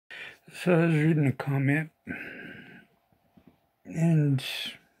So I was reading a comment, and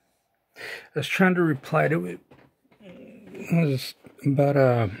I was trying to reply to it. It was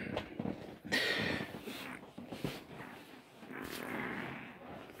about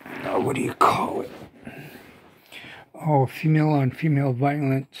what do you call it? Oh, female on female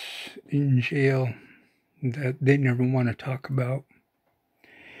violence in jail that they never want to talk about.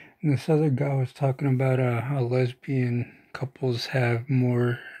 And this other guy was talking about how lesbian couples have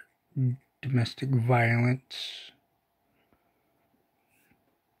more domestic violence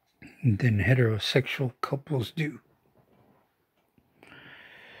than heterosexual couples do.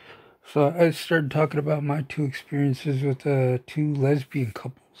 So I started talking about my two experiences with two lesbian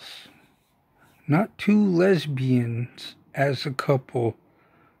couples. Not two lesbians as a couple,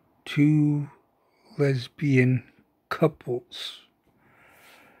 two lesbian couples.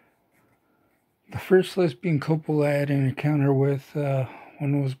 The first lesbian couple I had an encounter with,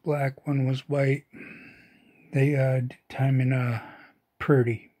 one was black, one was white. They did time in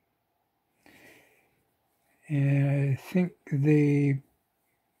Purdy. And I think they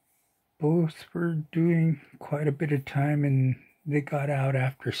both were doing quite a bit of time, and they got out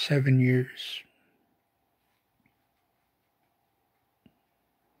after 7 years.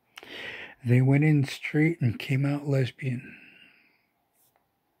 They went in straight and came out lesbian.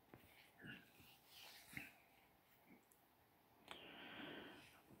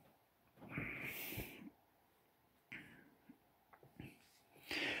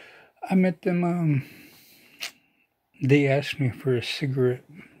 I met them, they asked me for a cigarette.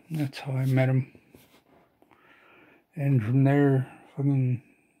 That's how I met them. And from there, fucking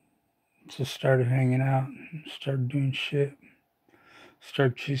just started hanging out, started doing shit,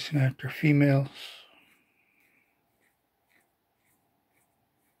 started chasing after females.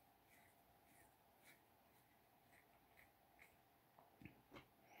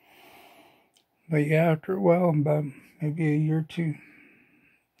 But yeah, after a while, about maybe a year or two,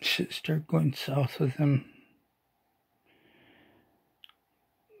 shit started going south with them.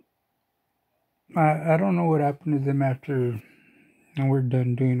 I don't know what happened to them after we're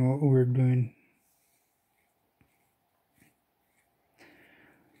done doing what we're doing.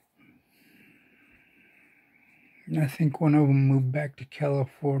 I think one of them moved back to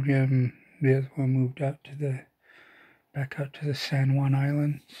California, and the other one moved back out to the San Juan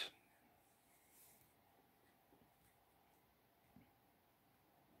Islands.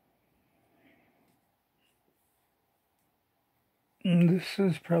 And this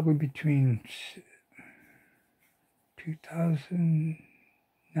is probably between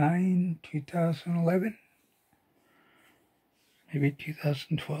 2009, 2011, maybe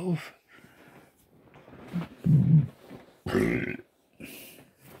 2012.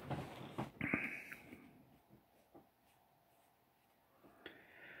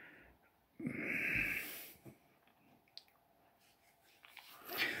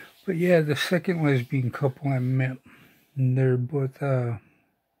 But yeah, the second lesbian couple I met, they're both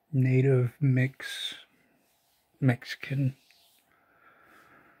native Mexican.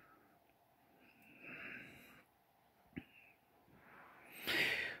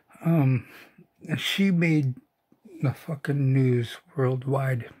 She made the fucking news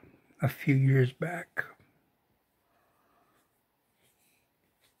worldwide a few years back.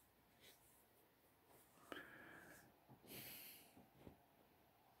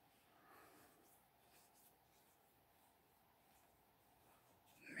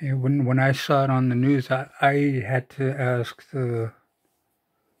 When I saw it on the news, I had to ask the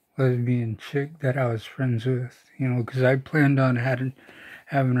lesbian chick that I was friends with, because I planned on having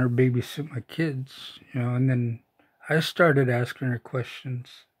her babysit my kids, and then I started asking her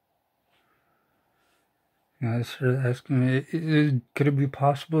questions. I started asking her, could it be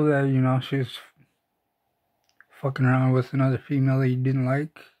possible that, she was fucking around with another female that you didn't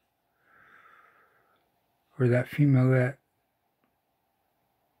like? Or that female that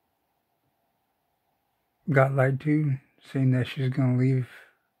got lied to, saying that she's gonna leave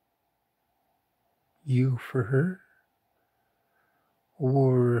you for her?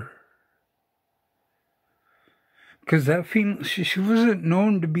 Or because that female, she wasn't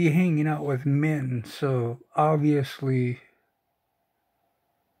known to be hanging out with men, so obviously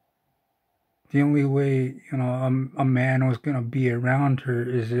the only way, a man was gonna be around her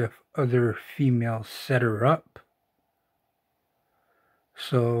is if other females set her up.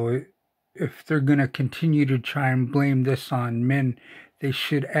 So if they're gonna continue to try and blame this on men, they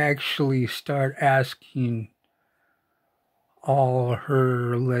should actually start asking all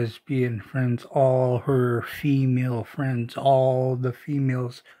her lesbian friends, all her female friends, all the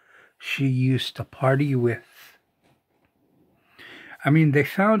females she used to party with. I mean, they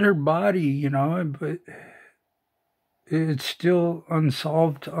found her body, you know, but it's still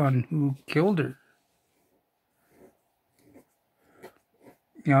unsolved on who killed her.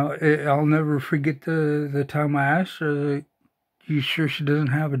 You know, I'll never forget the time I asked her, like, you sure she doesn't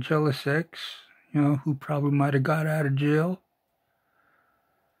have a jealous ex, you know, who probably might have got out of jail?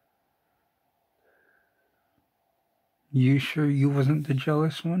 You sure you wasn't the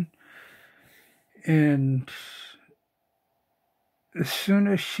jealous one? And as soon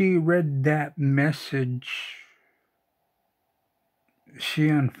as she read that message, she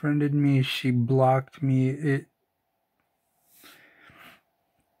unfriended me, she blocked me.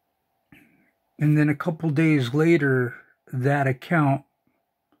 And then a couple days later, that account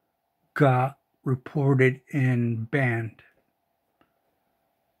got reported and banned.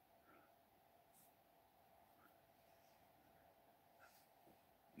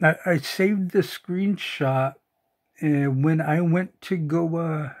 I saved the screenshot, and when I went to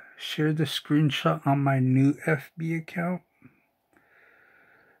go share the screenshot on my new FB account,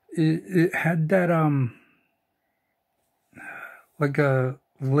 it had that like a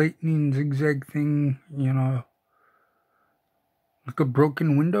lightning zigzag thing, you know, like a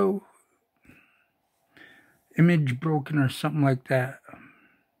broken window, image broken or something like that.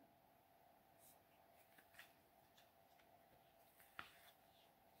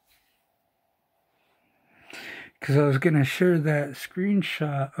 Because I was going to share that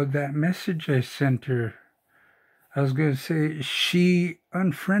screenshot of that message I sent her. I was going to say, she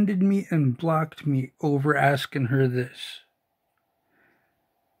unfriended me and blocked me over asking her this.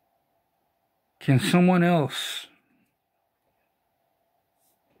 Can someone else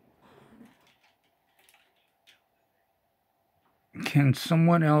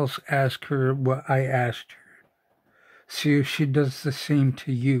ask her what I asked her? See if she does the same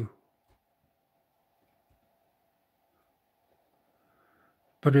to you.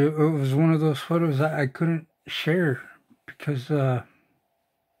 But it was one of those photos that I couldn't share because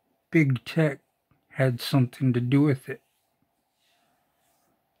big tech had something to do with it.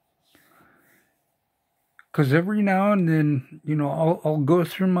 Because every now and then, you know, I'll go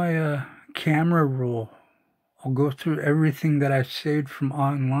through my camera roll. I'll go through everything that I've saved from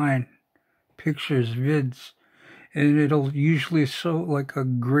online, pictures, vids, and it'll usually show like a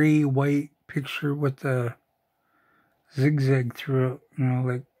gray-white picture with a zigzag through it, you know,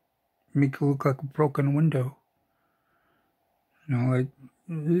 like make it look like a broken window. You know, like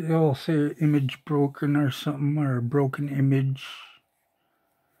it'll say image broken or something, or a broken image.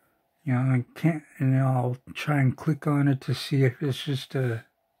 You know, I can't, and I'll try and click on it to see if it's just a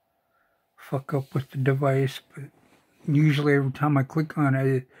fuck up with the device, but usually every time I click on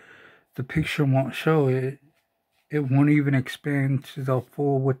it, the picture won't show it. It won't even expand to the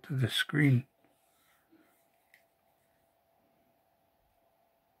full width of the screen.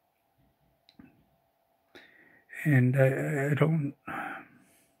 And I don't,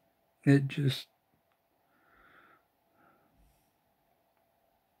 it just,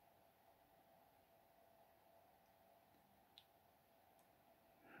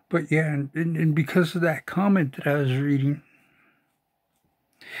 but yeah, and because of that comment that I was reading,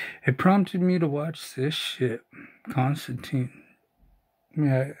 it prompted me to watch this shit, Constantine. I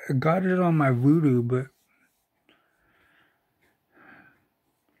mean, I got it on my Voodoo, but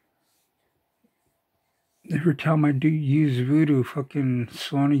every time I do use Voodoo, fucking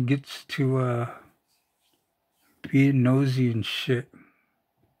Sony gets to being nosy and shit.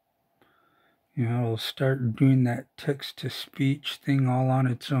 You know, it'll start doing that text-to-speech thing all on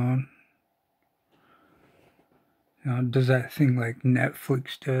its own. You know, it does that thing like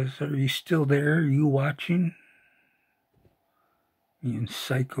Netflix does. Are you still there? Are you watching? You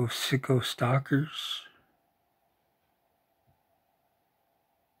psycho, sicko stalkers.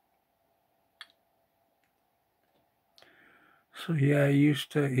 So yeah, I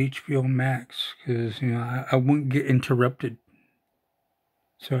used HBO Max because, you know, I wouldn't get interrupted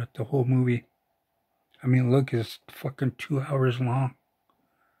throughout the whole movie. I mean, look, it's fucking 2 hours long.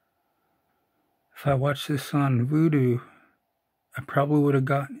 If I watched this on Voodoo, I probably would have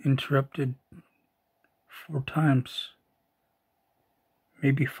gotten interrupted 4 times.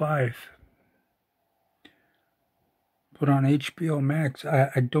 Maybe 5. But on HBO Max,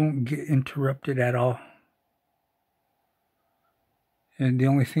 I don't get interrupted at all. And the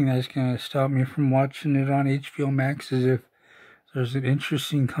only thing that's going to stop me from watching it on HBO Max is if there's an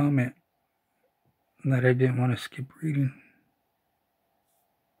interesting comment that I didn't want to skip reading.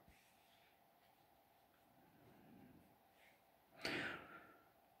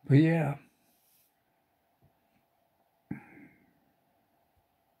 But yeah.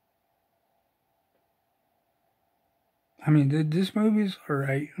 mean, this movie's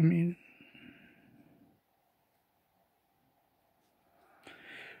alright. I mean,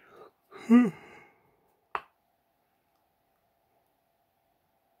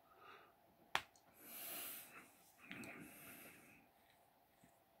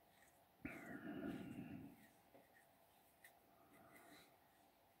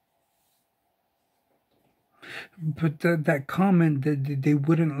 but that comment that they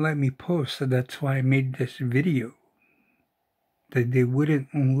wouldn't let me post, so that's why I made this video. That they wouldn't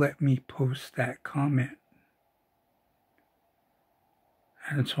let me post that comment.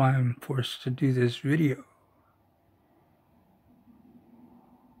 And that's why I'm forced to do this video.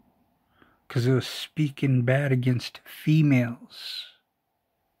 Because it was speaking bad against females.